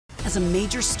as a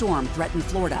major storm threatened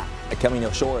Florida. Coming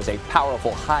ashore is a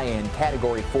powerful high-end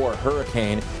Category 4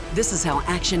 hurricane. This is how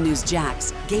Action News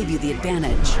Jax gave you the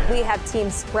advantage. We have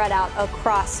teams spread out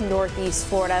across Northeast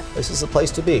Florida. This is the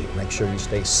place to be. Make sure you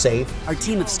stay safe. Our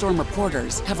team of storm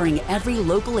reporters covering every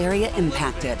local area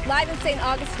impacted. Live in St.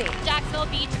 Augustine, Jacksonville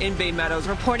Beach, in Bay Meadows,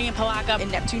 reporting in Palaca, in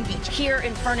Neptune Beach, here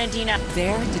in Fernandina.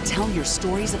 There to tell your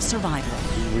stories of survival.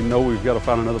 We know we've got to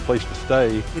find another place to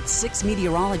stay. With 6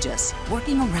 meteorologists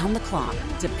working around the clock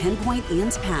to pinpoint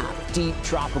Ian's path. Deep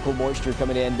tropical moisture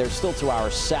coming in. They're still 2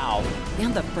 hours south.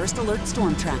 And the First Alert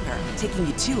Storm Tracker, taking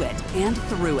you to it and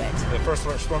through it. The First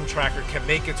Alert Storm Tracker can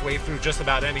make its way through just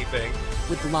about anything.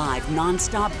 With live,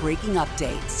 non-stop breaking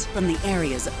updates from the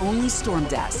area's only storm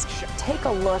desk. take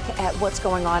a look at what's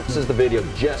going on. This is the video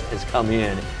just has come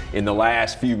in the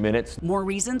last few minutes. More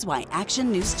reasons why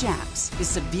Action News Jax is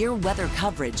severe weather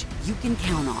coverage you can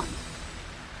count on.